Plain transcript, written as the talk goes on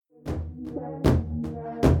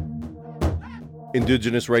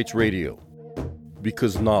Indigenous Rights Radio,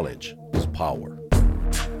 because knowledge is power.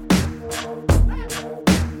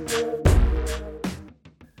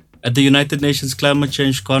 At the United Nations Climate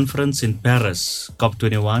Change Conference in Paris,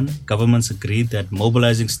 COP21, governments agreed that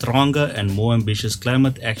mobilizing stronger and more ambitious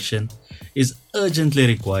climate action is urgently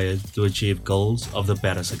required to achieve goals of the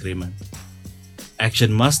Paris Agreement.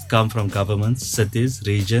 Action must come from governments, cities,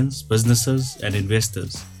 regions, businesses, and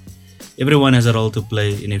investors. Everyone has a role to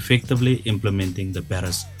play in effectively implementing the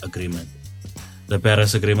Paris Agreement. The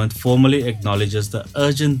Paris Agreement formally acknowledges the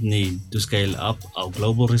urgent need to scale up our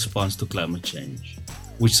global response to climate change,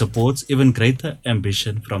 which supports even greater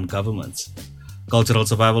ambition from governments. Cultural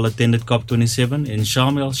Survival attended COP27 in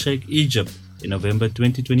Sharm el-Sheikh, Egypt in November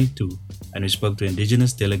 2022, and we spoke to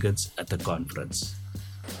indigenous delegates at the conference.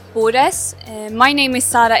 Bores. My name is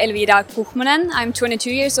Sara Elvira Kuchmanen. I'm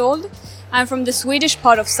 22 years old. I'm from the Swedish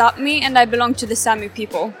part of Sápmi and I belong to the Sami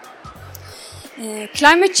people.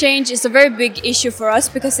 Climate change is a very big issue for us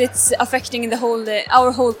because it's affecting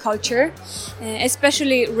our whole culture,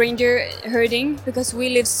 especially reindeer herding, because we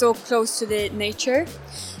live so close to the nature.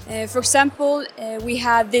 For example, we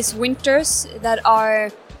have these winters that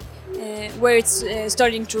are where it's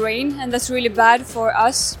starting to rain, and that's really bad for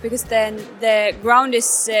us because then the ground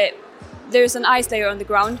is there's an ice layer on the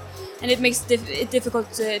ground, and it makes it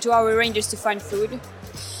difficult to our reindeers to find food.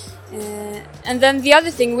 And then the other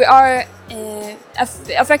thing, we are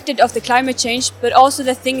affected of the climate change, but also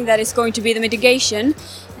the thing that is going to be the mitigation,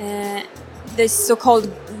 this so-called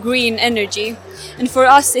green energy. And for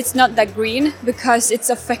us, it's not that green because it's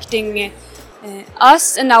affecting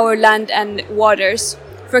us and our land and waters.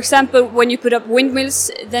 For example, when you put up windmills,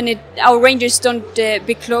 then our rangers don't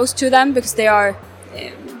be close to them because they are,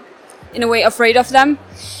 in a way, afraid of them.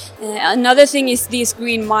 Another thing is these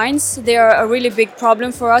green mines. They are a really big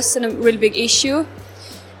problem for us and a really big issue.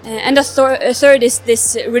 And a third is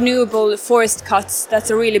this renewable forest cuts. That's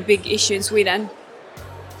a really big issue in Sweden.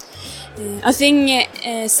 A thing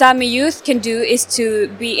Sami youth can do is to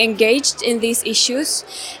be engaged in these issues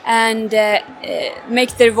and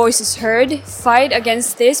make their voices heard, fight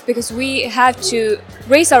against this, because we have to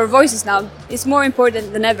raise our voices now. It's more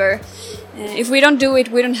important than ever. If we don't do it,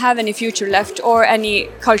 we don't have any future left or any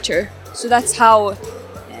culture. So that's how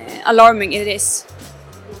alarming it is.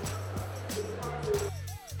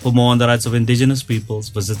 For more on the rights of indigenous peoples,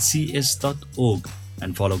 visit cs.org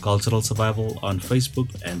and follow Cultural Survival on Facebook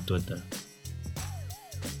and Twitter.